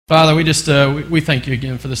Father, we thank you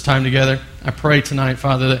again for this time together. I pray tonight,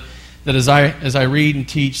 Father, that as I read and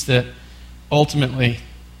teach, that ultimately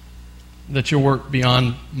that you'll work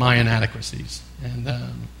beyond my inadequacies. And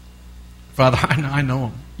Father, I know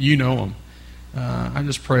them. You know them. I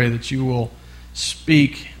just pray that you will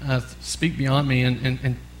speak beyond me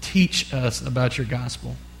and teach us about your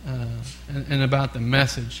gospel and about the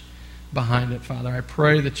message behind it, Father. I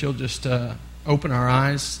pray that you'll just open our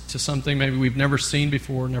eyes to something maybe we've never seen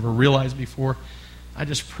before, never realized before. I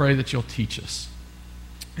just pray that you'll teach us.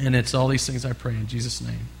 And it's all these things I pray in Jesus'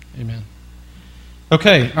 name. Amen.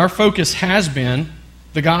 Okay, our focus has been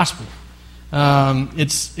the gospel.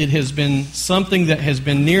 It has been something that has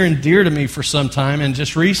been near and dear to me for some time, and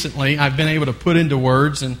just recently I've been able to put into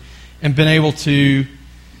words and been able to...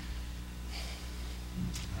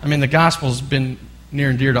 the gospel's been near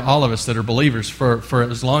and dear to all of us that are believers for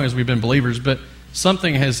as long as we've been believers, but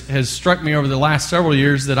something has struck me over the last several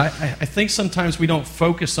years that I think sometimes we don't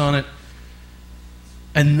focus on it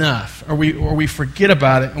enough, or we forget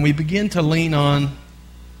about it, and we begin to lean on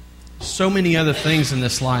so many other things in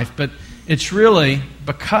this life. But it's really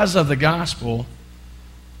because of the gospel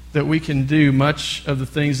that we can do much of the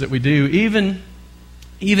things that we do, even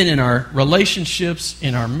in our relationships,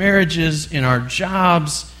 in our marriages, in our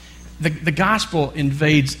jobs. The gospel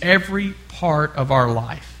invades every part of our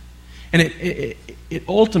life. And it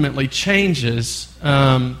ultimately changes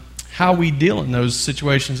how we deal in those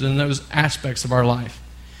situations and those aspects of our life.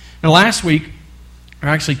 Now last week, or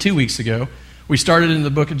actually 2 weeks ago, we started in the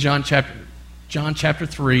book of John chapter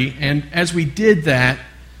 3. And as we did that,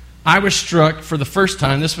 I was struck for the first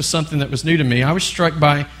time. This was something that was new to me. I was struck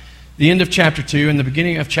by the end of chapter 2 and the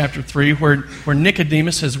beginning of chapter 3, where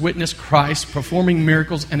Nicodemus has witnessed Christ performing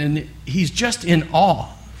miracles, and he's just in awe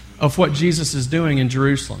of what Jesus is doing in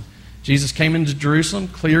Jerusalem. Jesus came into Jerusalem,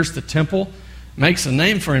 clears the temple, makes a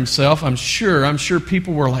name for himself. I'm sure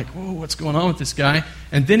people were like, whoa, what's going on with this guy?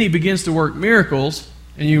 And then he begins to work miracles,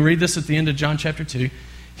 and you read this at the end of John chapter 2,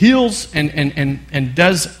 heals and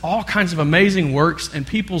does all kinds of amazing works, and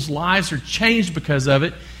people's lives are changed because of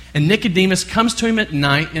it. And Nicodemus comes to him at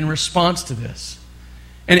night in response to this.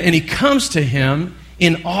 And he comes to him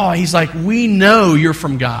in awe. He's like, we know you're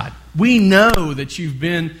from God. We know that you've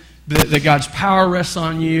been, that God's power rests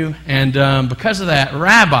on you. And because of that,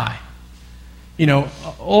 Rabbi,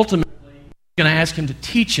 ultimately, he's going to ask him to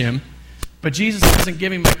teach him. But Jesus doesn't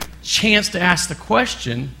give him a chance to ask the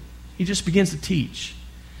question. He just begins to teach.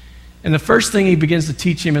 And the first thing he begins to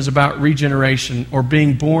teach him is about regeneration, or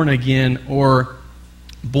being born again, or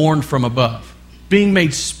born from above, being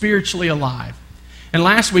made spiritually alive. And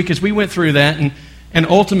last week, as we went through that, and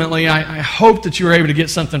ultimately, I hope that you were able to get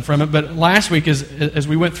something from it, but last week, as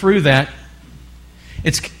we went through that,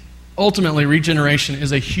 it's ultimately regeneration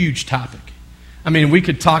is a huge topic. We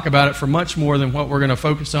could talk about it for much more than what we're going to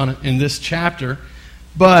focus on in this chapter,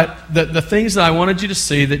 but the things that I wanted you to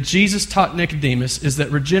see that Jesus taught Nicodemus is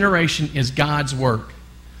that regeneration is God's work.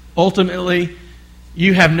 Ultimately,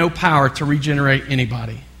 you have no power to regenerate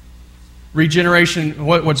anybody. Regeneration,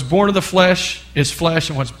 what's born of the flesh is flesh,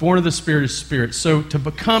 and what's born of the Spirit is spirit. So to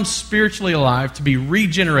become spiritually alive, to be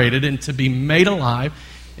regenerated and to be made alive,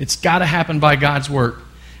 it's got to happen by God's work.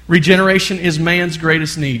 Regeneration is man's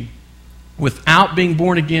greatest need. Without being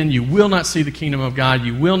born again, you will not see the kingdom of God.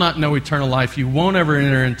 You will not know eternal life. You won't ever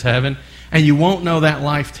enter into heaven, and you won't know that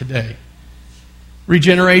life today.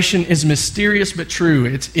 Regeneration is mysterious but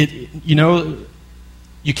true.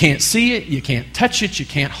 You can't see it, you can't touch it, you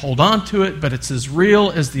can't hold on to it, but it's as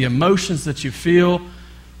real as the emotions that you feel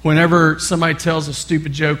whenever somebody tells a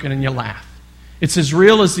stupid joke and then you laugh. It's as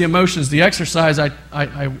real as the emotions. The exercise I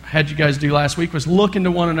had you guys do last week was look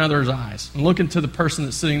into one another's eyes and look into the person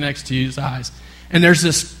that's sitting next to you's eyes. And there's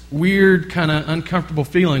this weird kind of uncomfortable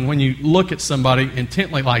feeling when you look at somebody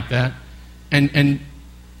intently like that and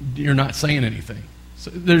you're not saying anything.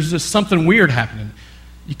 So there's just something weird happening.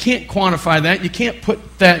 You can't quantify that. You can't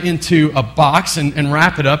put that into a box and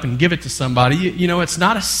wrap it up and give it to somebody. It's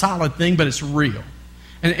not a solid thing, but it's real.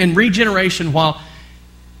 And regeneration, while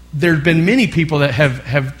there have been many people that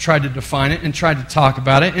have tried to define it and tried to talk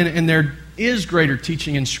about it, and there is greater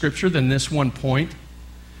teaching in Scripture than this one point.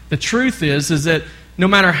 The truth is that no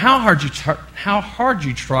matter how hard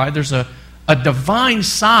you try, there's a divine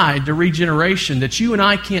side to regeneration that you and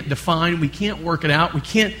I can't define. We can't work it out. We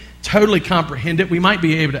can't totally comprehend it. We might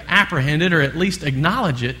be able to apprehend it or at least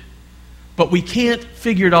acknowledge it, but we can't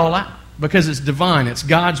figure it all out because it's divine. It's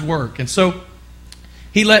God's work. And so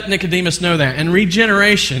he let Nicodemus know that. And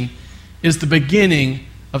regeneration is the beginning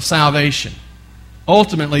of salvation.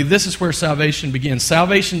 Ultimately, this is where salvation begins.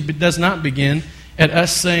 Salvation does not begin at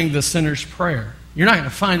us saying the sinner's prayer. You're not going to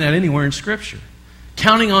find that anywhere in Scripture.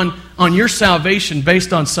 Counting on your salvation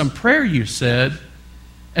based on some prayer you said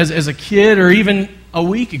as a kid or even a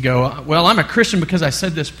week ago. Well, I'm a Christian because I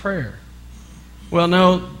said this prayer. Well,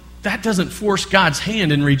 no, that doesn't force God's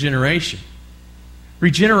hand in regeneration.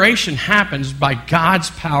 Regeneration happens by God's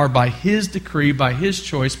power, by His decree, by His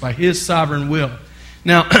choice, by His sovereign will.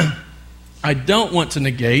 Now, I don't want to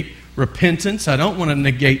negate repentance. I don't want to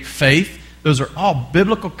negate faith. Those are all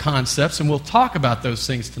biblical concepts, and we'll talk about those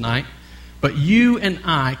things tonight. But you and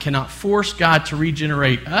I cannot force God to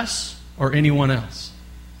regenerate us or anyone else.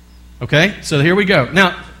 Okay? So here we go.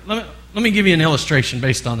 Now, let me give you an illustration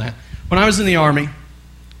based on that. When I was in the Army,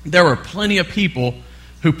 there were plenty of people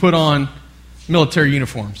who put on military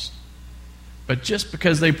uniforms. But just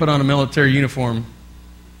because they put on a military uniform,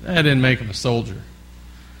 that didn't make them a soldier.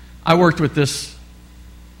 I worked with this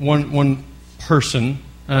one person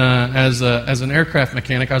as an aircraft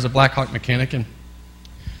mechanic. I was a Black Hawk mechanic, and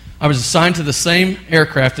I was assigned to the same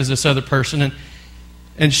aircraft as this other person,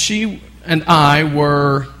 and she and I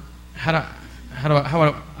were I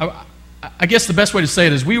guess the best way to say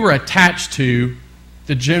it is we were attached to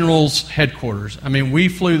the general's headquarters. I mean, we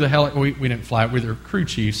flew we didn't fly it, we were crew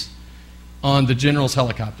chiefs on the general's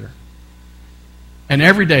helicopter. And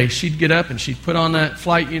every day she'd get up and she'd put on that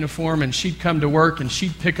flight uniform and she'd come to work and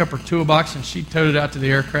she'd pick up her toolbox and she'd tote it out to the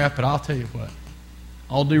aircraft. But I'll tell you what,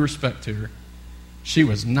 all due respect to her, she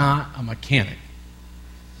was not a mechanic.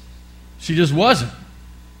 She just wasn't.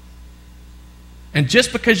 And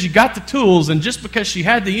just because you got the tools and just because she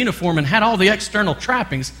had the uniform and had all the external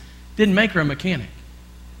trappings didn't make her a mechanic.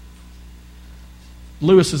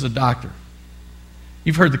 Lewis is a doctor.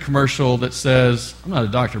 You've heard the commercial that says, I'm not a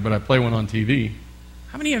doctor, but I play one on TV.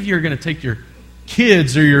 How many of you are going to take your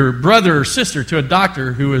kids or your brother or sister to a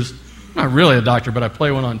doctor who is not really a doctor, but I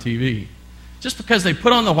play one on TV? Just because they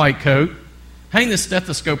put on the white coat, hang the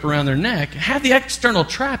stethoscope around their neck, have the external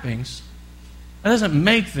trappings, that doesn't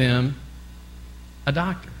make them a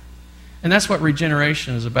doctor. And that's what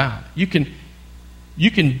regeneration is about. You can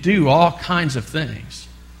do all kinds of things.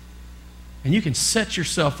 And you can set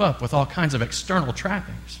yourself up with all kinds of external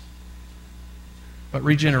trappings. But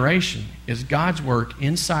regeneration is God's work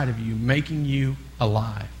inside of you, making you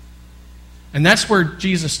alive. And that's where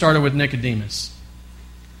Jesus started with Nicodemus.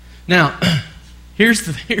 Now, here's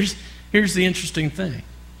the interesting thing.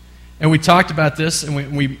 And we talked about this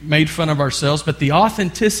and we made fun of ourselves, but the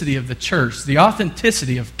authenticity of the church, the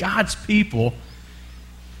authenticity of God's people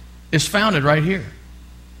is founded right here.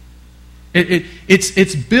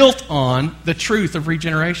 It's built on the truth of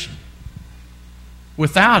regeneration.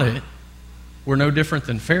 Without it, we're no different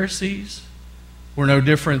than Pharisees. We're no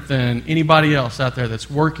different than anybody else out there that's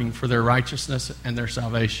working for their righteousness and their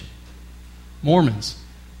salvation. Mormons,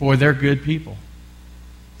 boy, they're good people.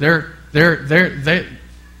 They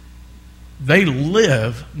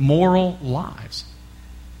live moral lives.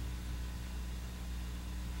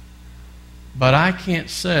 But I can't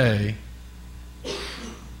say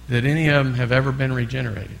that any of them have ever been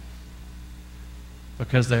regenerated,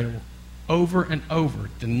 because they over and over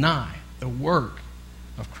deny the work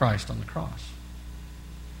of Christ on the cross.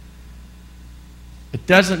 It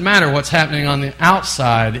doesn't matter what's happening on the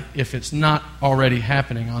outside if it's not already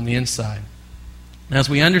happening on the inside. And as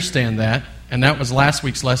we understand that, and that was last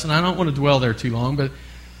week's lesson, I don't want to dwell there too long, but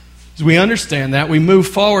as we understand that, we move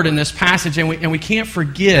forward in this passage, and we can't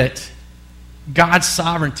forget God's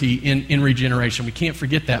sovereignty in regeneration. We can't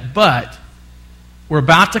forget that. But we're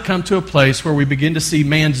about to come to a place where we begin to see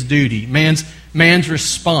man's duty, man's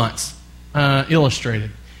response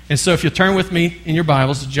illustrated. And so if you'll turn with me in your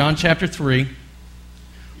Bibles to John chapter 3,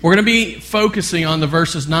 we're going to be focusing on the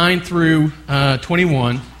verses 9 through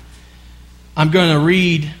 21. I'm going to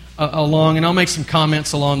read along, and I'll make some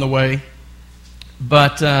comments along the way.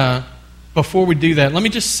 But before we do that, let me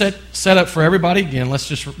just set up for everybody again. Let's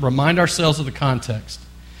just remind ourselves of the context.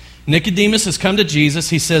 Nicodemus has come to Jesus.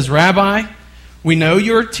 He says, Rabbi, we know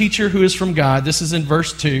you're a teacher who is from God. This is in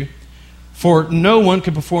verse 2. For no one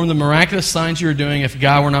could perform the miraculous signs you are doing if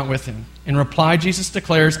God were not with him. In reply, Jesus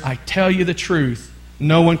declares, I tell you the truth.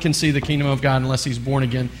 No one can see the kingdom of God unless he's born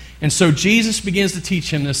again. And so Jesus begins to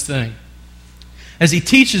teach him this thing. As he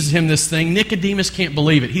teaches him this thing, Nicodemus can't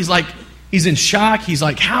believe it. He's in shock. He's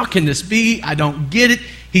like, how can this be? I don't get it.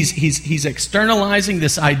 He's externalizing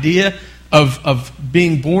this idea of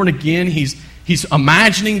being born again. He's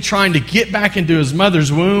imagining trying to get back into his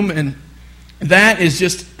mother's womb, and that is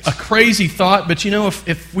just a crazy thought. But you know,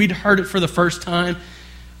 if we'd heard it for the first time,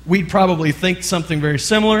 we'd probably think something very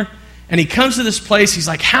similar. And he comes to this place, he's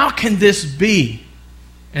like, how can this be?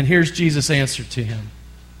 And here's Jesus' answer to him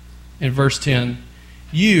in verse 10.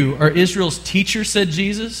 You are Israel's teacher, said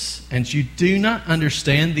Jesus, and you do not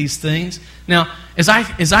understand these things. Now, as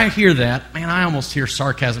I hear that, man, I almost hear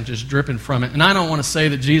sarcasm just dripping from it. And I don't want to say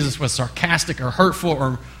that Jesus was sarcastic or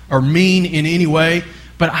hurtful or mean in any way.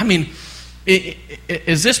 But I mean,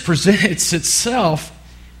 as this presents itself,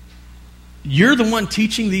 you're the one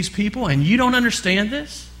teaching these people and you don't understand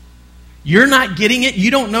this? You're not getting it?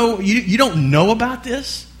 You don't know, you don't know about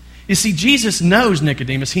this? You see, Jesus knows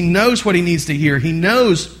Nicodemus. He knows what he needs to hear. He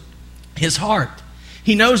knows his heart.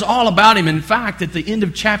 He knows all about him. In fact, at the end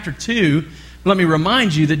of chapter 2, let me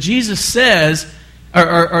remind you that Jesus says,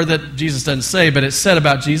 or that Jesus doesn't say, but it's said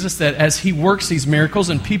about Jesus that as he works these miracles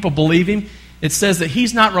and people believe him, it says that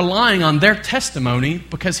he's not relying on their testimony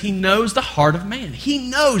because he knows the heart of man. He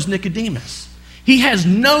knows Nicodemus. He has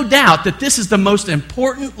no doubt that this is the most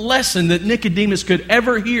important lesson that Nicodemus could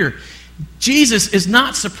ever hear. Jesus is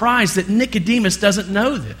not surprised that Nicodemus doesn't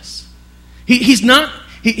know this. He's not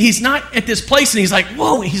at this place and he's like,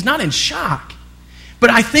 whoa, he's not in shock.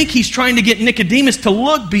 But I think he's trying to get Nicodemus to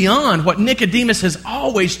look beyond what Nicodemus has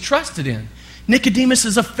always trusted in. Nicodemus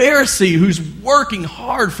is a Pharisee who's working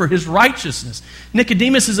hard for his righteousness.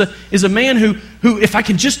 Nicodemus is a man who, if I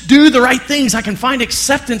can just do the right things, I can find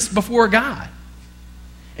acceptance before God.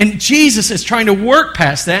 And Jesus is trying to work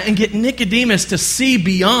past that and get Nicodemus to see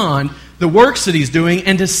beyond the works that he's doing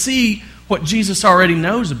and to see what Jesus already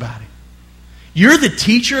knows about him. You're the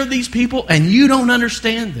teacher of these people and you don't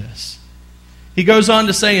understand this. He goes on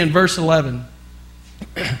to say in verse 11,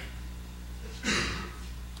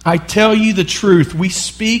 I tell you the truth, we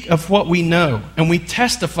speak of what we know and we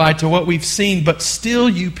testify to what we've seen, but still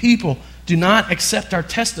you people do not accept our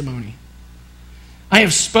testimony. I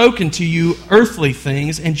have spoken to you earthly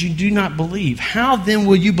things, and you do not believe. How then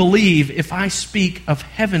will you believe if I speak of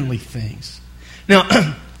heavenly things?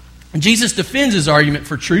 Now, Jesus defends his argument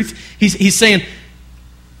for truth. He's saying,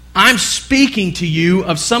 I'm speaking to you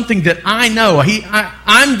of something that I know.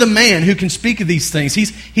 I'm the man who can speak of these things.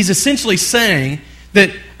 He's essentially saying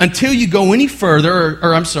that until you go any further,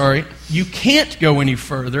 you can't go any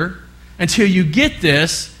further until you get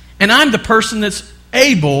this, and I'm the person that's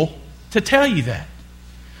able to tell you that.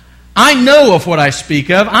 I know of what I speak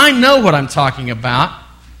of. I know what I'm talking about.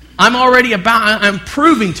 I'm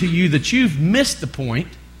proving to you that you've missed the point.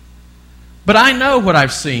 But I know what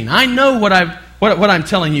I've seen. I know what I'm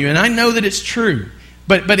telling you, and I know that it's true.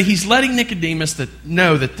 But he's letting Nicodemus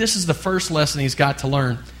know that this is the first lesson he's got to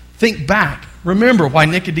learn. Think back. Remember why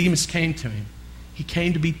Nicodemus came to him. He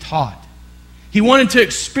came to be taught. He wanted to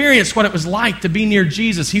experience what it was like to be near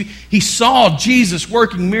Jesus. He saw Jesus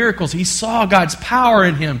working miracles. He saw God's power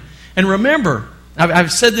in him. And remember,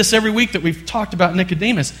 I've said this every week that we've talked about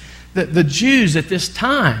Nicodemus, that the Jews at this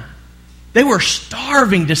time, they were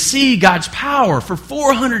starving to see God's power. For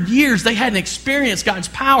 400 years, they hadn't experienced God's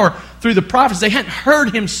power through the prophets. They hadn't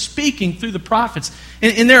heard him speaking through the prophets.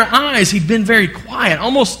 In their eyes, he'd been very quiet,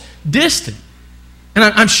 almost distant. And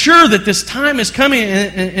I'm sure that this time is coming,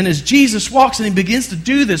 and as Jesus walks and he begins to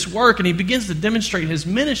do this work and he begins to demonstrate his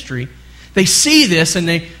ministry, they see this and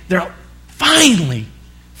they're finally,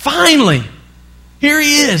 here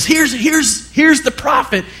he is. Here's the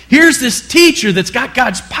prophet. Here's this teacher that's got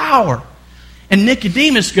God's power. And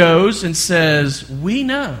Nicodemus goes and says, we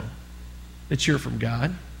know that you're from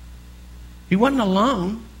God. He wasn't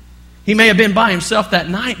alone. He may have been by himself that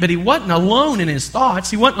night, but he wasn't alone in his thoughts.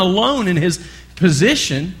 He wasn't alone in his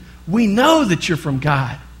position. We know that you're from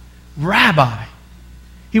God. Rabbi.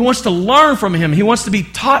 He wants to learn from him. He wants to be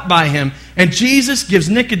taught by him. And Jesus gives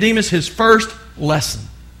Nicodemus his first lesson.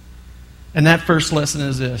 And that first lesson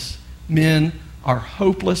is this. Men are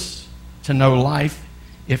hopeless to know life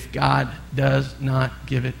if God does not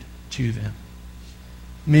give it to them.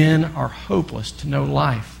 Men are hopeless to know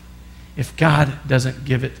life if God doesn't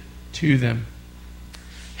give it to them.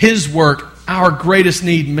 His work, our greatest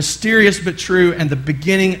need, mysterious but true, and the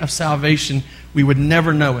beginning of salvation, we would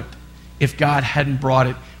never know it if God hadn't brought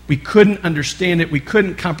it. We couldn't understand it. We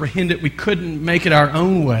couldn't comprehend it. We couldn't make it our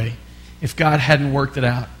own way if God hadn't worked it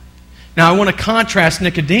out. Now, I want to contrast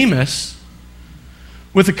Nicodemus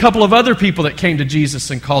with a couple of other people that came to Jesus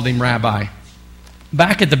and called him rabbi.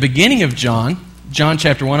 Back at the beginning of John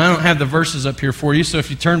chapter 1, I don't have the verses up here for you, so if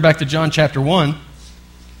you turn back to John chapter 1,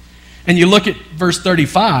 and you look at verse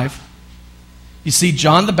 35, you see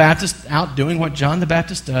John the Baptist out doing what John the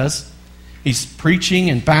Baptist does. He's preaching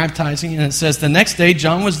and baptizing, and it says, the next day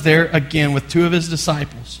John was there again with two of his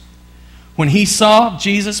disciples. When he saw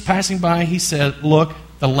Jesus passing by, he said, look,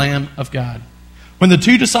 the Lamb of God. When the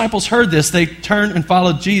two disciples heard this, they turned and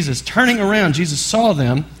followed Jesus. Turning around, Jesus saw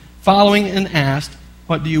them following and asked,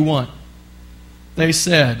 what do you want? They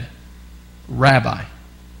said, Rabbi,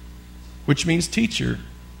 which means teacher,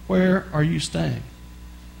 where are you staying?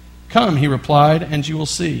 Come, he replied, and you will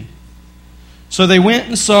see. So they went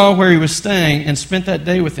and saw where he was staying and spent that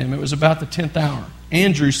day with him. It was about the 10th hour.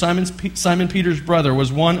 Andrew, Simon Peter's brother, was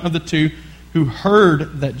one of the two who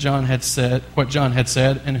heard that John had said what John had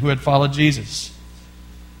said and who had followed Jesus.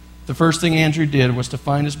 The first thing Andrew did was to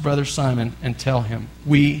find his brother Simon and tell him,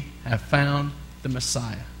 "We have found the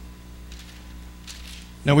Messiah."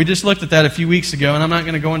 Now, we just looked at that a few weeks ago, and I'm not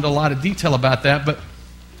going to go into a lot of detail about that, but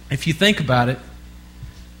if you think about it,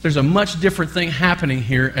 there's a much different thing happening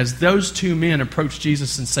here as those two men approach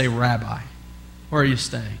Jesus and say, "Rabbi, where are you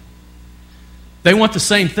staying?" They want the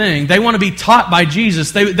same thing. They want to be taught by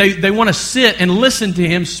Jesus. They want to sit and listen to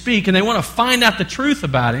him speak, and they want to find out the truth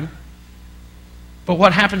about him. But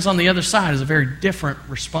what happens on the other side is a very different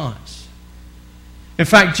response. In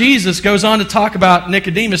fact, Jesus goes on to talk about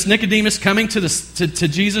Nicodemus. Nicodemus coming to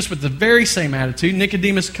Jesus with the very same attitude.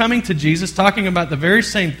 Nicodemus coming to Jesus talking about the very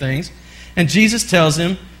same things. And Jesus tells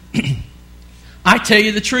him, "I tell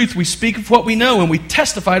you the truth. We speak of what we know and we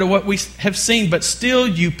testify to what we have seen. But still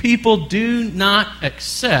you people do not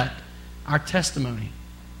accept our testimony."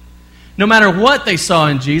 No matter what they saw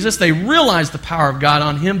in Jesus, they realized the power of God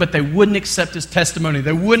on him, but they wouldn't accept his testimony.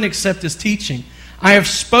 They wouldn't accept his teaching. "I have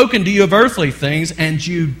spoken to you of earthly things, and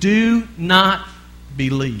you do not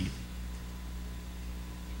believe."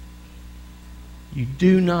 You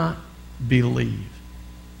do not believe.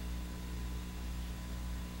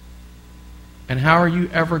 And how are you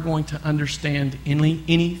ever going to understand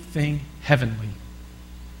anything heavenly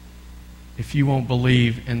if you won't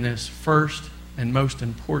believe in this first and most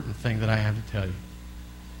important thing that I have to tell you?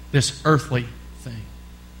 This earthly thing.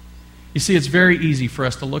 You see, it's very easy for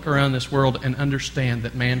us to look around this world and understand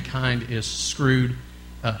that mankind is screwed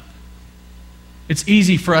up. It's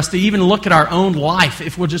easy for us to even look at our own life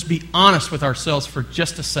if we'll just be honest with ourselves for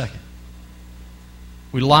just a second.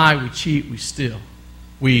 We lie, we cheat, we steal.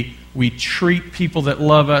 We treat people that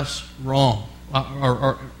love us wrong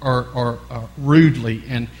or rudely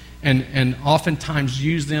and oftentimes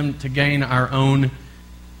use them to gain our own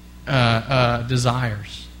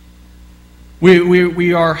desires.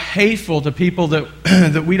 We are hateful to people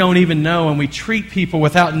that we don't even know, and we treat people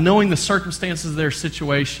without knowing the circumstances of their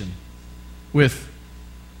situation with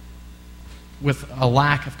a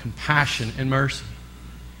lack of compassion and mercy.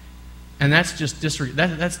 And that's just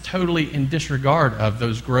that's totally in disregard of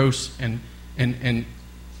those gross and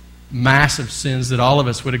massive sins that all of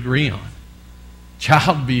us would agree on: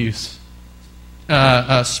 child abuse,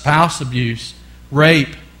 spouse abuse,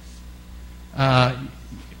 rape,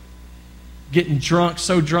 getting drunk,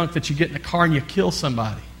 so drunk that you get in the car and you kill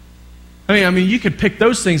somebody. I mean, you could pick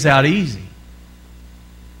those things out easy.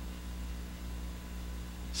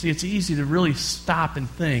 See, it's easy to really stop and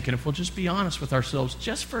think, and if we'll just be honest with ourselves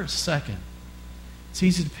just for a second, it's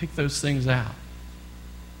easy to pick those things out.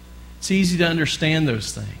 It's easy to understand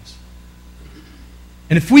those things.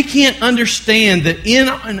 And if we can't understand that in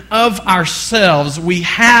and of ourselves we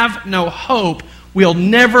have no hope, we'll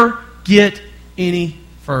never get any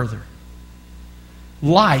further.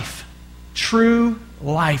 Life, true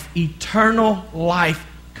life, eternal life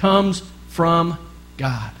comes from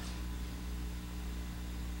God.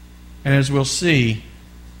 And as we'll see,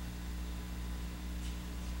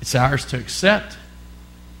 it's ours to accept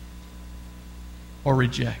or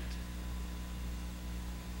reject.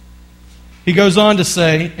 He goes on to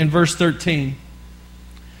say in verse 13,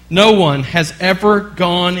 "No one has ever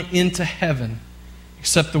gone into heaven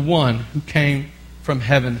except the one who came from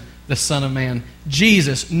heaven, the Son of Man."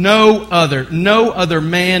 Jesus, no other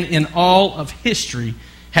man in all of history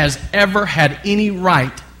has ever had any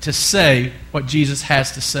right to say what Jesus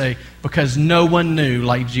has to say, because no one knew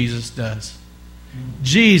like Jesus does.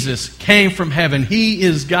 Jesus came from heaven. He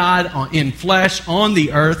is God in flesh on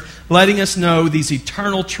the earth, letting us know these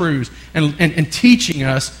eternal truths and teaching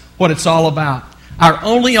us what it's all about. Our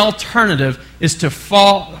only alternative is to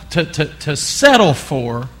settle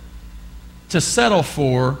for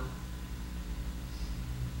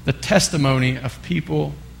the testimony of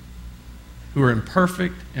people who are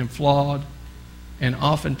imperfect and flawed and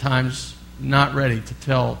oftentimes not ready to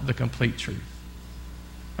tell the complete truth.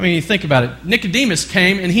 I mean, you think about it. Nicodemus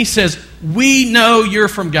came and he says, "We know you're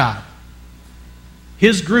from God."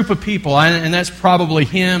 His group of people, and that's probably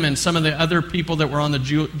him and some of the other people that were on the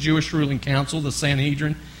Jewish ruling council, the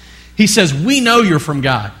Sanhedrin. He says, "We know you're from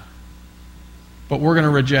God, but we're going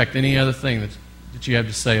to reject any other thing that you have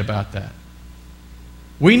to say about that.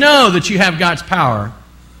 We know that you have God's power,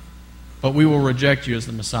 but we will reject you as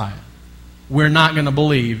the Messiah. We're not going to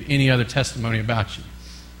believe any other testimony about you."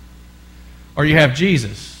 Or you have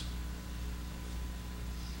Jesus,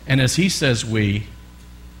 And as he says we,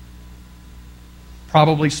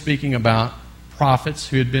 probably speaking about prophets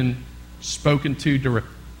who had been spoken to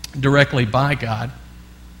directly by God,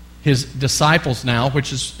 his disciples now,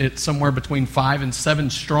 which is it's somewhere between 5 and 7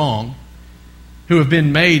 strong, who have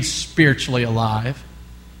been made spiritually alive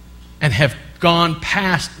and have gone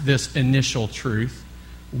past this initial truth,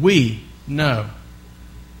 we know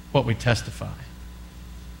what we testify.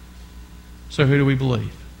 So who do we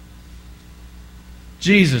believe?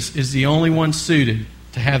 Jesus is the only one suited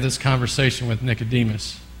to have this conversation with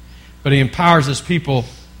Nicodemus, but he empowers his people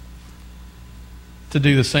to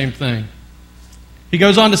do the same thing. He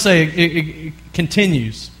goes on to say, it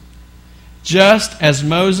continues, just as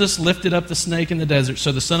Moses lifted up the snake in the desert,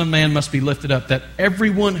 so the Son of Man must be lifted up, that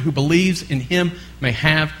everyone who believes in him may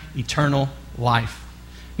have eternal life.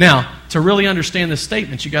 Now, to really understand this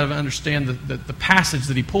statement, you've got to understand the passage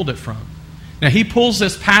that he pulled it from. Now, he pulls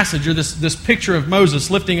this passage, or this picture of Moses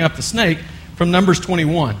lifting up the snake, from Numbers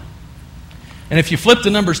 21. And if you flip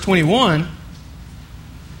to Numbers 21, I'm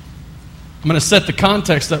going to set the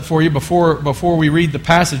context up for you before we read the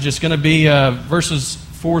passage. It's going to be verses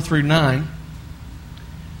 4 through 9.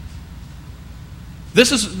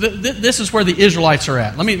 This is where the Israelites are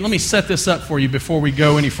at. Let me set this up for you before we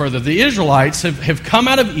go any further. The Israelites have come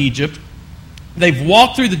out of Egypt. They've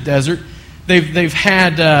walked through the desert. They've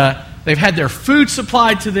had their food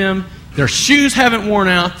supplied to them. Their shoes haven't worn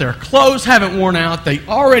out. Their clothes haven't worn out. They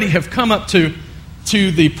already have come up to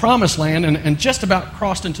the promised land and just about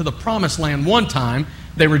crossed into the promised land one time.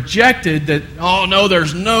 They rejected that, oh no,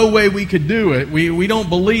 there's no way we could do it. We don't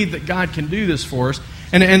believe that God can do this for us.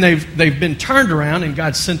 And they've been turned around, and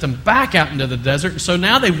God sent them back out into the desert. So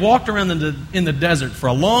now they've walked around in the desert for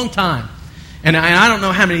a long time. And I don't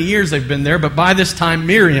know how many years they've been there, but by this time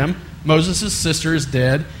Miriam, Moses' sister, is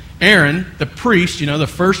dead. Aaron, the priest, the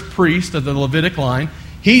first priest of the Levitic line,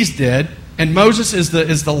 he's dead. And Moses is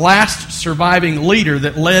the last surviving leader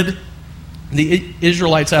that led the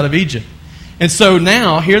Israelites out of Egypt. And so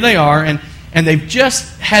now, here they are, and they've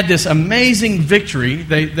just had this amazing victory.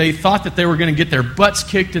 They thought that they were going to get their butts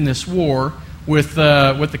kicked in this war with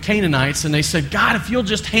the Canaanites, and they said, God, if you'll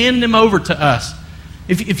just hand them over to us,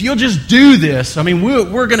 if you'll just do this, I mean,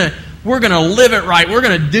 we're going to live it right. We're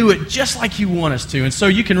going to do it just like you want us to. And so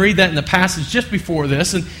you can read that in the passage just before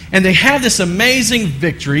this. And they have this amazing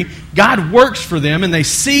victory. God works for them, and they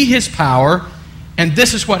see his power. And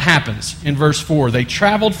this is what happens in verse 4. They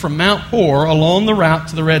traveled from Mount Hor along the route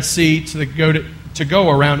to the Red Sea to go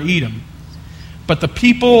around Edom. But the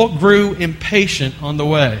people grew impatient on the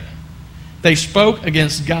way. They spoke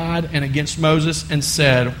against God and against Moses and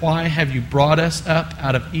said, why have you brought us up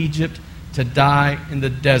out of Egypt to die in the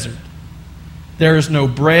desert? There is no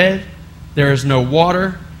bread, there is no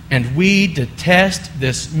water, and we detest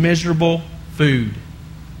this miserable food.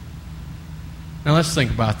 Now let's think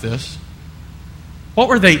about this. What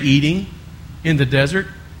were they eating in the desert?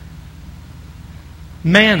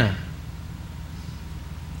 Manna.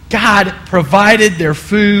 God provided their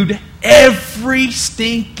food every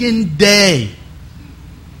stinking day.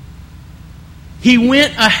 He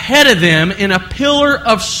went ahead of them in a pillar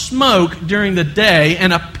of smoke during the day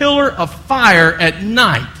and a pillar of fire at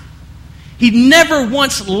night. He never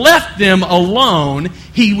once left them alone.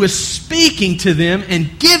 He was speaking to them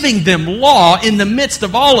and giving them law in the midst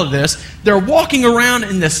of all of this. They're walking around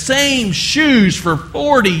in the same shoes for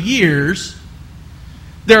 40 years.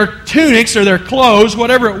 Their tunics or their clothes,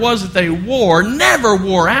 whatever it was that they wore, never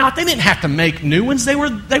wore out. They didn't have to make new ones. They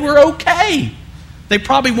were okay. They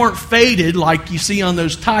probably weren't faded like you see on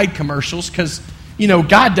those Tide commercials because,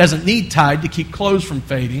 God doesn't need Tide to keep clothes from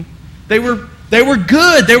fading. They were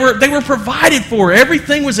good. They were provided for.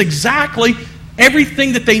 Everything was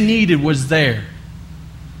everything that they needed was there.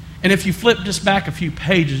 And if you flip just back a few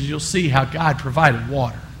pages, you'll see how God provided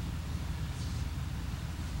water.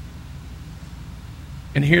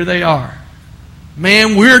 And here they are.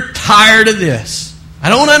 Man, we're tired of this. I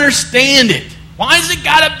don't understand it. Why has it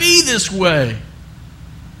got to be this way?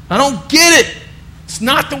 I don't get it. It's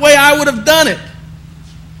not the way I would have done it.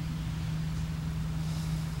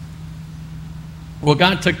 Well,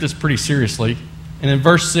 God took this pretty seriously. And in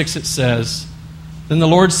verse 6 it says, then the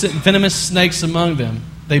Lord sent venomous snakes among them.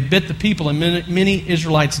 They bit the people, and many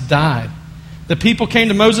Israelites died. The people came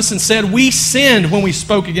to Moses and said, we sinned when we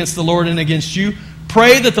spoke against the Lord and against you.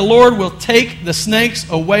 Pray that the Lord will take the snakes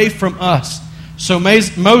away from us. So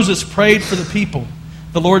Moses prayed for the people.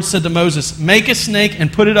 The Lord said to Moses, make a snake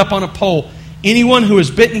and put it up on a pole. Anyone who is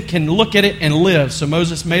bitten can look at it and live. So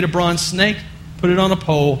Moses made a bronze snake, put it on a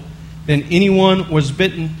pole. Then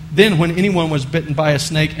when anyone was bitten by a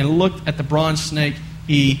snake and looked at the bronze snake,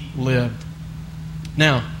 he lived.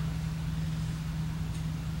 Now,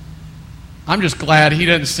 I'm just glad he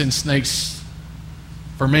doesn't send snakes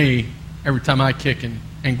for me every time I kick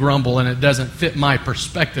and grumble and it doesn't fit my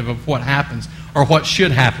perspective of what happens or what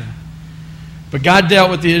should happen. But God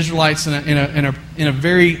dealt with the Israelites in a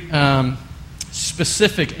very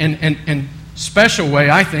specific and special way,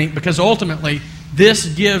 I think, because ultimately this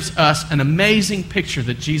gives us an amazing picture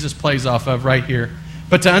that Jesus plays off of right here.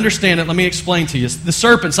 But to understand it, let me explain to you. The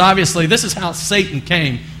serpents, obviously, this is how Satan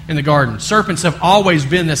came in the garden. Serpents have always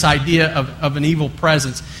been this idea of an evil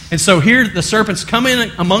presence. And so here the serpents come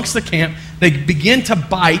in amongst the camp. They begin to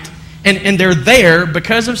bite, and they're there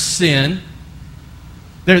because of sin.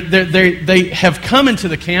 They have come into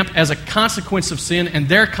the camp as a consequence of sin, and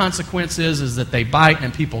their consequence is that they bite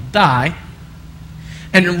and people die.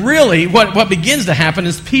 And really, what begins to happen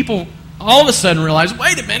is people all of a sudden realize,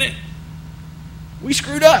 wait a minute, we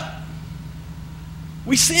screwed up.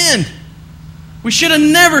 We sinned. We should have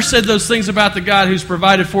never said those things about the God who's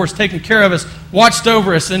provided for us, taken care of us, watched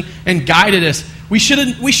over us, and guided us. We should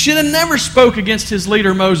have never spoke against his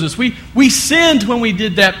leader Moses. We sinned when we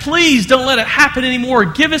did that. Please don't let it happen anymore.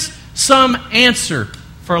 Give us some answer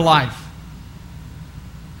for life.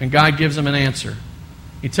 And God gives them an answer.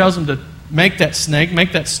 He tells them to make that snake,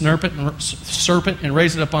 make that serpent, and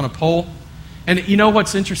raise it up on a pole. And you know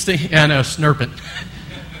what's interesting? Yeah, I know, snurpent.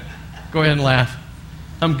 Go ahead and laugh.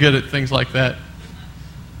 I'm good at things like that.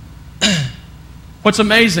 What's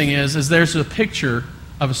amazing is there's a picture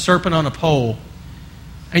of a serpent on a pole,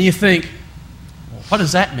 and you think, well, what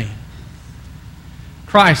does that mean?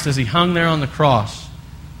 Christ, as he hung there on the cross,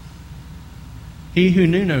 he who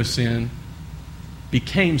knew no sin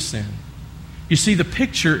became sin. You see, the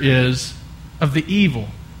picture is of the evil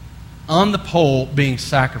on the pole being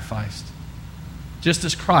sacrificed. Just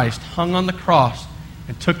as Christ hung on the cross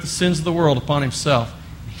and took the sins of the world upon himself,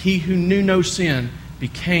 he who knew no sin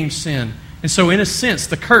became sin. And so in a sense,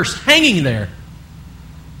 the curse hanging there,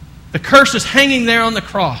 the curse is hanging there on the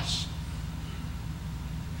cross.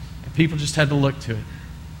 And people just had to look to it.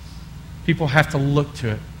 People have to look to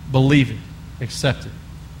it, believe it, accept it.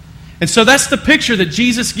 And so that's the picture that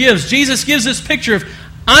Jesus gives. Jesus gives this picture of,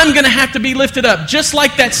 I'm going to have to be lifted up. Just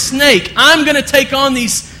like that snake, I'm going to take on the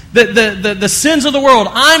sins of the world.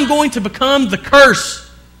 I'm going to become the curse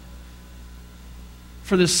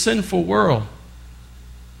for this sinful world.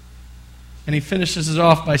 And he finishes it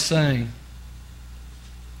off by saying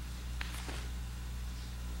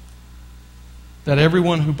that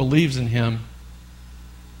everyone who believes in him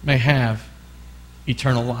may have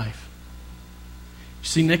eternal life. You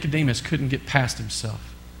see, Nicodemus couldn't get past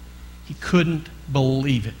himself. He couldn't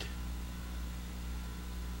believe it.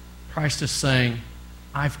 Christ is saying,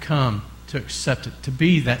 I've come to accept it, to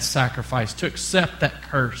be that sacrifice, to accept that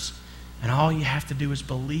curse. And all you have to do is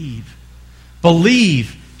believe.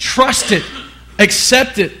 Believe. Trust it.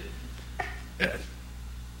 Accept it.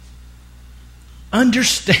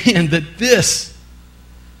 Understand that this,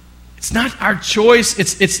 it's not our choice.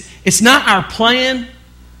 It's not our plan,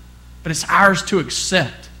 but it's ours to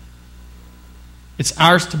accept. It's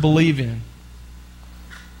ours to believe in.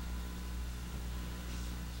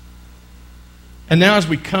 And now as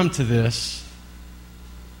we come to this,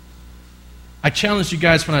 I challenged you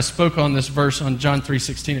guys when I spoke on this verse on John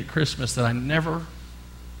 3:16 at Christmas that I never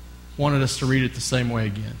wanted us to read it the same way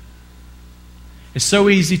again. It's so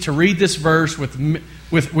easy to read this verse with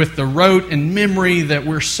the rote and memory that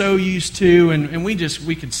we're so used to, and we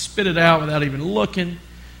could spit it out without even looking.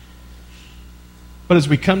 But as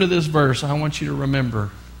we come to this verse, I want you to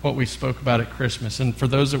remember what we spoke about at Christmas. And for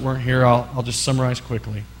those that weren't here, I'll just summarize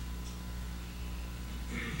quickly.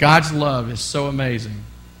 God's love is so amazing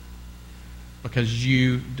because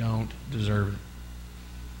you don't deserve it.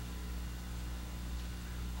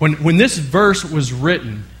 When this verse was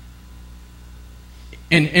written,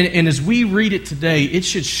 and as we read it today, it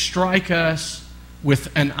should strike us with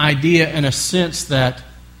an idea and a sense that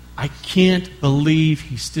I can't believe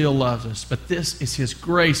he still loves us. But this is his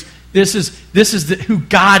grace. This is who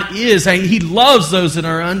God is. He loves those that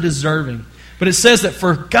are undeserving. But it says that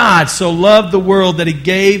for God so loved the world that he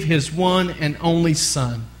gave his one and only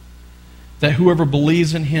Son, that whoever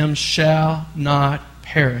believes in him shall not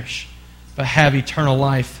perish, but have eternal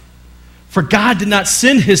life. For God did not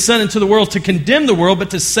send his Son into the world to condemn the world,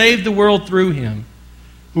 but to save the world through him.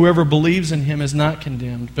 Whoever believes in him is not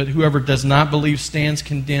condemned, but whoever does not believe stands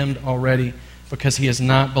condemned already, because he has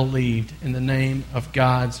not believed in the name of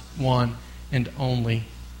God's one and only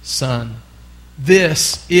Son.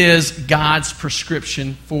 This is God's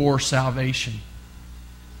prescription for salvation.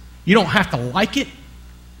 You don't have to like it.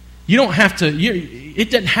 You don't have to. It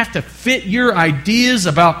doesn't have to fit your ideas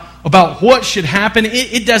about about what should happen,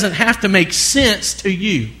 it doesn't have to make sense to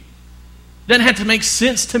you. It doesn't have to make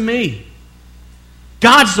sense to me.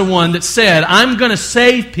 God's the one that said, I'm going to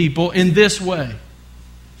save people in this way.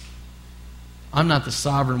 I'm not the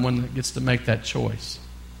sovereign one that gets to make that choice.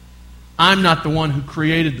 I'm not the one who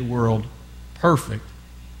created the world perfect.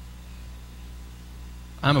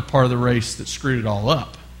 I'm a part of the race that screwed it all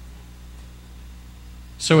up.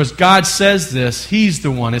 So as God says this, He's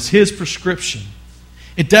the one. It's His prescription.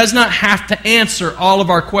 It does not have to answer all of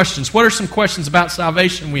our questions. What are some questions about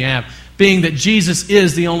salvation we have? Being that Jesus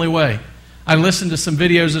is the only way. I listened to some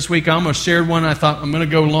videos this week. I almost shared one. I thought, I'm going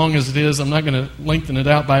to go long as it is. I'm not going to lengthen it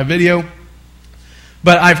out by a video.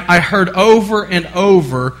 But I heard over and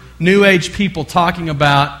over New Age people talking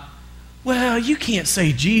about, well, you can't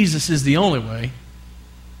say Jesus is the only way.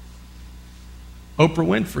 Oprah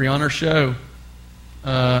Winfrey on her show,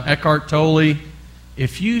 Eckhart Tolle,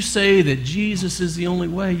 if you say that Jesus is the only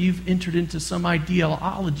way, you've entered into some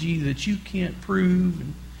ideology that you can't prove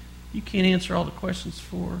and you can't answer all the questions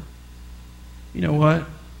for. You know what?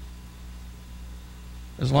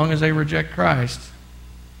 As long as they reject Christ,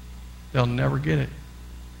 they'll never get it.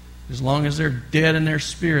 As long as they're dead in their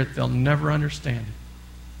spirit, they'll never understand it.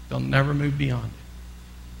 They'll never move beyond it.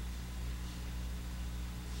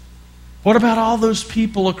 What about all those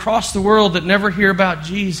people across the world that never hear about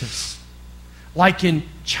Jesus? Like in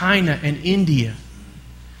China and India.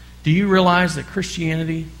 Do you realize that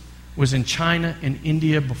Christianity was in China and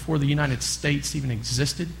India before the United States even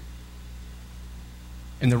existed?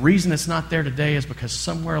 And the reason it's not there today is because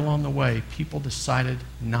somewhere along the way, people decided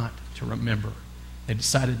not to remember. They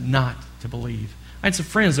decided not to believe. I had some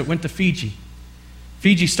friends that went to Fiji.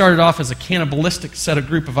 Fiji started off as a cannibalistic set of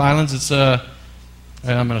group of islands. It's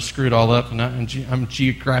I'm going to screw it all up, and I'm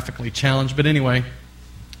geographically challenged. But anyway,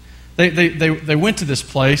 they went to this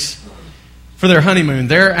place for their honeymoon.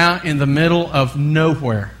 They're out in the middle of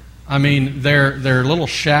nowhere. I mean, their little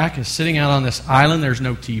shack is sitting out on this island. There's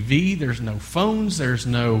no TV. There's no phones. There's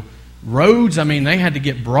no roads. I mean, they had to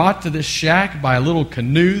get brought to this shack by a little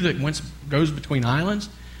canoe that goes between islands.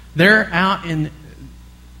 They're out in...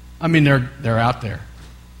 I mean, they're out there.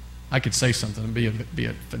 I could say something and be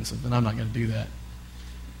offensive, and I'm not going to do that.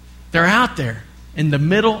 They're out there in the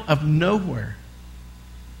middle of nowhere.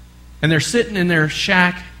 And they're sitting in their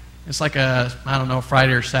shack. It's like a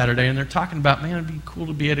Friday or Saturday, and they're talking about, man, it'd be cool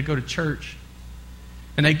to be able to go to church.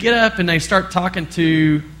 And they get up and they start talking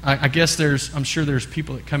to, I'm sure there's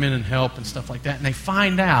people that come in and help and stuff like that. And they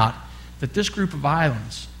find out that this group of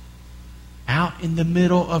islands out in the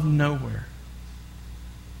middle of nowhere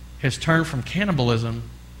has turned from cannibalism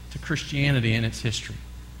to Christianity in its history.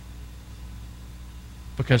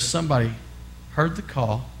 Because somebody heard the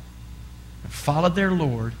call and followed their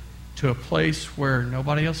Lord to a place where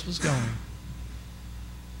nobody else was going.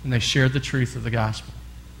 And they shared the truth of the gospel.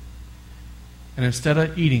 And instead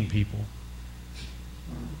of eating people,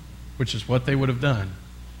 which is what they would have done,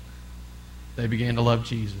 they began to love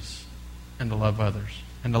Jesus and to love others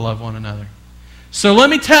and to love one another. So let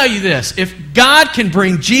me tell you this. If God can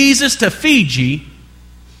bring Jesus to Fiji,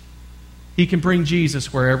 He can bring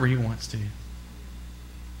Jesus wherever He wants to.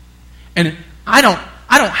 And I don't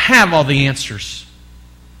have all the answers.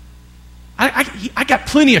 I got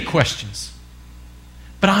plenty of questions.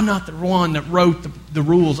 But I'm not the one that wrote the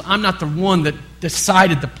rules. I'm not the one that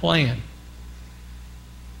decided the plan.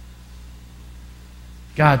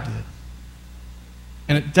 God did.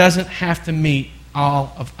 And it doesn't have to meet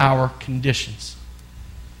all of our conditions.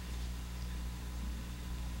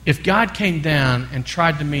 If God came down and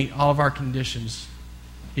tried to meet all of our conditions,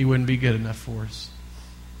 He wouldn't be good enough for us.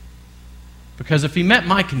 Because if He met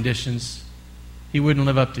my conditions, He wouldn't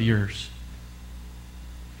live up to yours.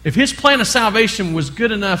 If His plan of salvation was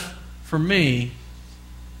good enough for me,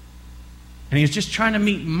 and He was just trying to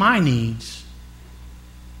meet my needs,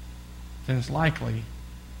 then it's likely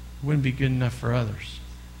it wouldn't be good enough for others.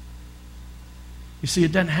 You see,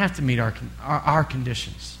 it doesn't have to meet our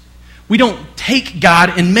conditions. We don't take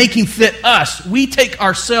God and make Him fit us. We take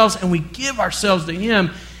ourselves and we give ourselves to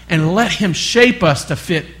Him and let Him shape us to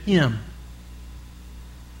fit Him.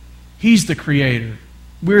 He's the Creator.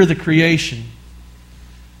 We're the creation.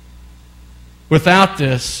 Without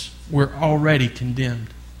this, we're already condemned.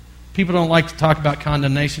 People don't like to talk about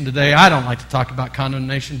condemnation today. I don't like to talk about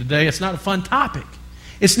condemnation today. It's not a fun topic.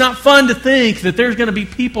 It's not fun to think that there's going to be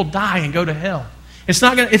people die and go to hell. It's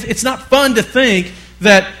not fun to think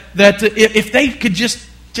that if they could just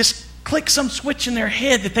click some switch in their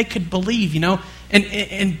head that they could believe,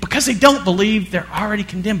 and because they don't believe, they're already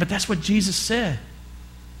condemned. But that's what Jesus said.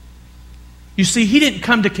 You see, He didn't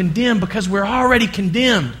come to condemn because we're already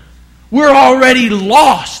condemned. We're already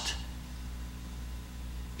lost.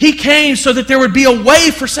 He came so that there would be a way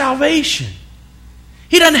for salvation.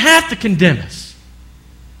 He doesn't have to condemn us.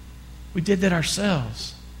 We did that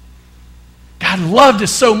ourselves. God loved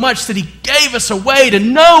us so much that He gave us a way to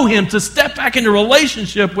know Him, to step back into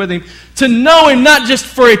relationship with Him, to know Him not just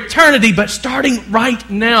for eternity, but starting right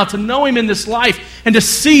now, to know Him in this life and to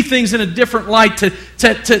see things in a different light, to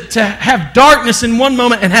have darkness in one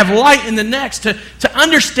moment and have light in the next, to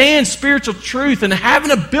understand spiritual truth and have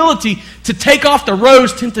an ability to take off the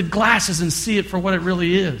rose-tinted glasses and see it for what it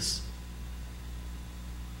really is.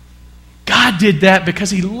 God did that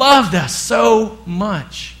because He loved us so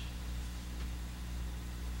much.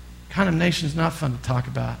 Condemnation is not fun to talk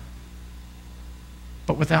about.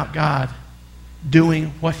 But without God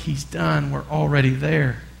doing what He's done, we're already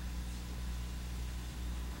there.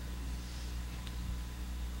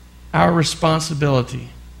 Our responsibility,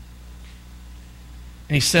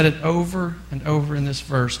 and He said it over and over in this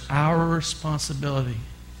verse, our responsibility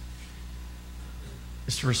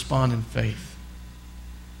is to respond in faith.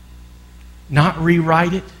 Not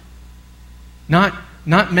rewrite it, not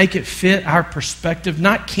make it fit our perspective,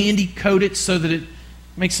 not candy coat it so that it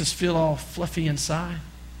makes us feel all fluffy inside,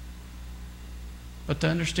 but to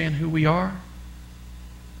understand who we are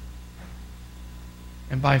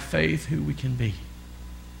and by faith who we can be.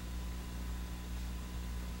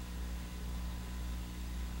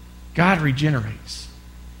 God regenerates.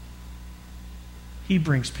 He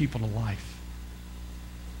brings people to life.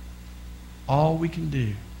 All we can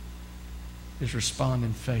do is respond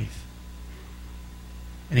in faith.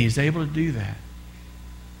 And He is able to do that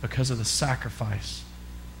because of the sacrifice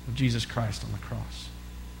of Jesus Christ on the cross.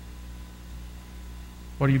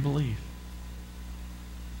 What do you believe?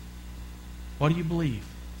 What do you believe?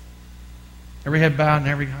 Every head bowed and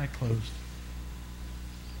every eye closed.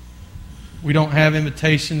 We don't have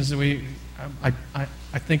invitations. I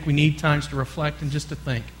think we need times to reflect and just to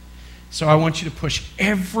think. So I want you to push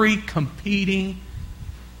every competing,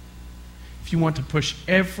 if you want to push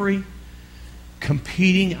every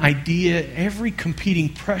competing idea, every competing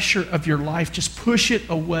pressure of your life, just push it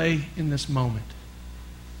away in this moment.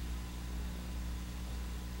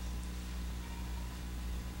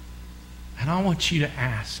 And I want you to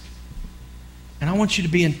ask, and I want you to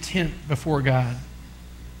be intent before God.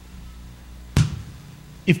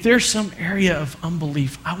 If there's some area of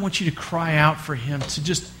unbelief, I want you to cry out for Him to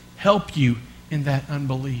just help you in that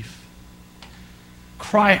unbelief.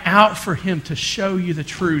 Cry out for Him to show you the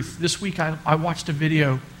truth. This week I watched a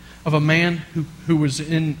video of a man who was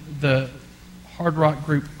in the hard rock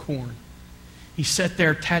group Korn. He sat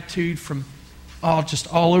there tattooed from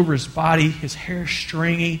just all over his body, his hair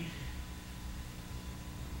stringy.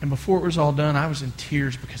 And before it was all done, I was in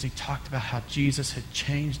tears because he talked about how Jesus had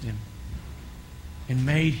changed him and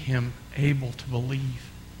made him able to believe.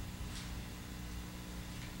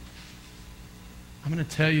 I'm going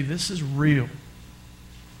to tell you, this is real.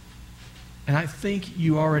 And I think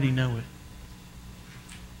you already know it.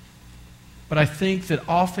 But I think that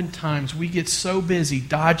oftentimes we get so busy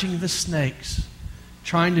dodging the snakes,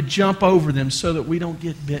 trying to jump over them so that we don't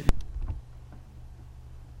get bitten.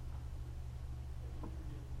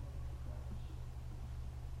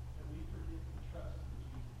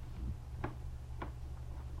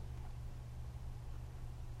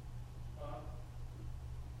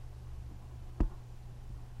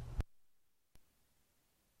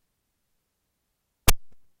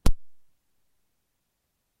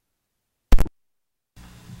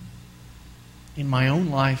 In my own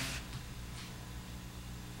life,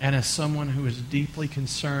 and as someone who is deeply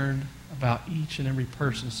concerned about each and every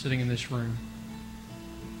person sitting in this room,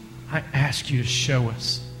 I ask you to show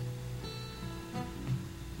us,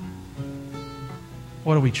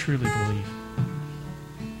 what do we truly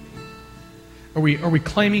believe? Are we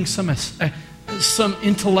claiming some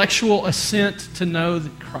intellectual assent to know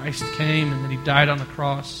that Christ came and that He died on the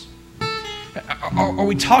cross? Are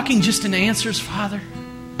we talking just in answers, Father?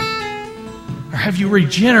 Or have you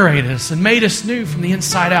regenerated us and made us new from the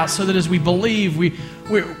inside out so that as we believe,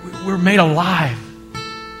 we're made alive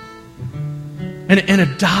and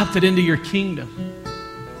adopted into your kingdom,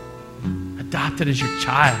 adopted as your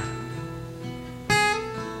child?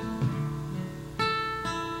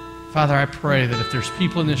 Father, I pray that if there's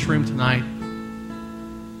people in this room tonight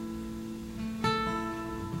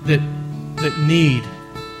that need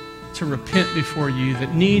to repent before you,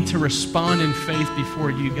 that need to respond in faith before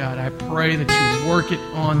you, God, I pray that you work it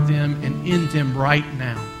on them and in them right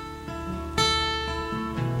now.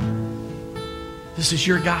 This is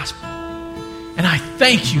your gospel. And I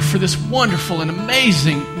thank you for this wonderful and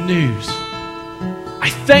amazing news. I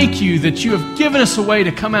thank you that you have given us a way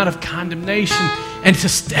to come out of condemnation and to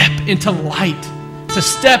step into light, to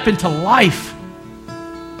step into life.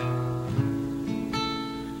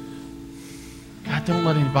 God, don't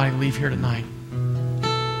let anybody leave here tonight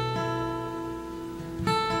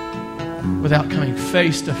without coming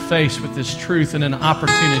face to face with this truth and an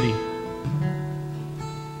opportunity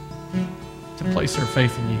to place their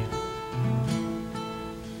faith in you.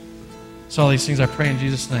 So all these things I pray in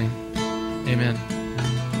Jesus' name. Amen.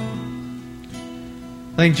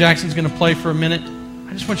 I think Jackson's going to play for a minute.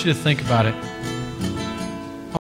 I just want you to think about it.